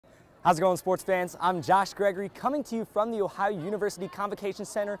How's it going, sports fans? I'm Josh Gregory, coming to you from the Ohio University Convocation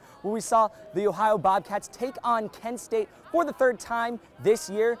Center, where we saw the Ohio Bobcats take on Kent State for the third time this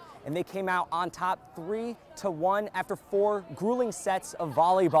year, and they came out on top 3-1 after 4 grueling sets of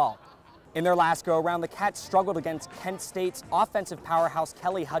volleyball. In their last go-around, the Cats struggled against Kent State's offensive powerhouse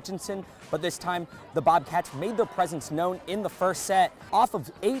Kelly Hutchinson, but this time the Bobcats made their presence known in the first set, off of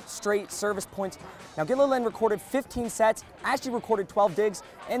 8 straight service points. Now, Gilleland recorded 15 sets, Ashley recorded 12 digs,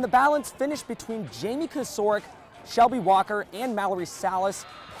 and the balance finished between Jamie Kosorek, Shelby Walker, and Mallory Salis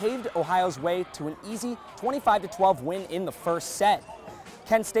paved Ohio's way to an easy 25-12 win in the first set.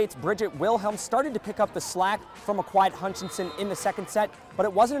 Kent State's Bridget Wilhelm started to pick up the slack from a quiet Hutchinson in the second set, but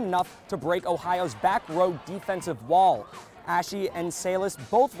it wasn't enough to break Ohio's back row defensive wall. Ashley and Salis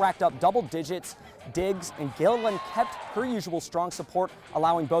both racked up double digits digs, and Gilleland kept her usual strong support,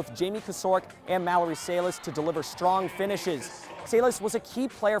 allowing both Jamie Kosorek and Mallory Salis to deliver strong finishes. Salis was a key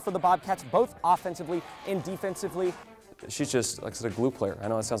player for the Bobcats, both offensively and defensively. She's just, like I said, a glue player. I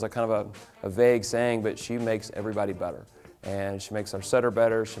know it sounds like kind of a vague saying, but she makes everybody better. And she makes our setter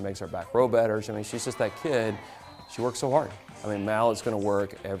better, she makes our back row better. I mean, she's just that kid. She works so hard. I mean, Mal is going to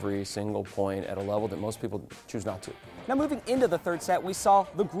work every single point at a level that most people choose not to. Now, moving into the third set, we saw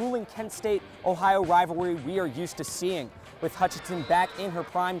the grueling Kent State-Ohio rivalry we are used to seeing, with Hutchinson back in her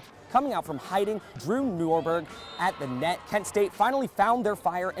prime, coming out from hiding. Drew Norberg at the net. Kent State finally found their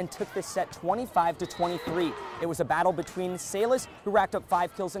fire and took this set 25-23. It was a battle between Salis, who racked up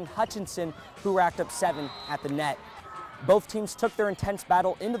 5 kills, and Hutchinson, who racked up 7 at the net. Both teams took their intense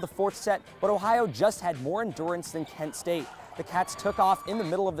battle into the fourth set, but Ohio just had more endurance than Kent State. The Cats took off in the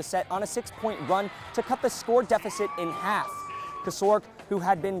middle of the set on a 6-point run to cut the score deficit in half. Kosorek, who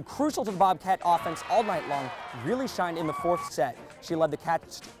had been crucial to the Bobcat offense all night long, really shined in the fourth set. She led the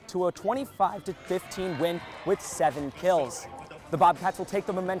Cats to a 25-15 win with 7 kills. The Bobcats will take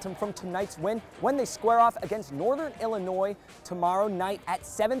the momentum from tonight's win when they square off against Northern Illinois tomorrow night at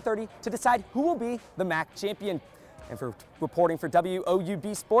 7:30 to decide who will be the MAC champion. And for reporting for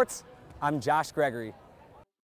WOUB Sports, I'm Josh Gregory.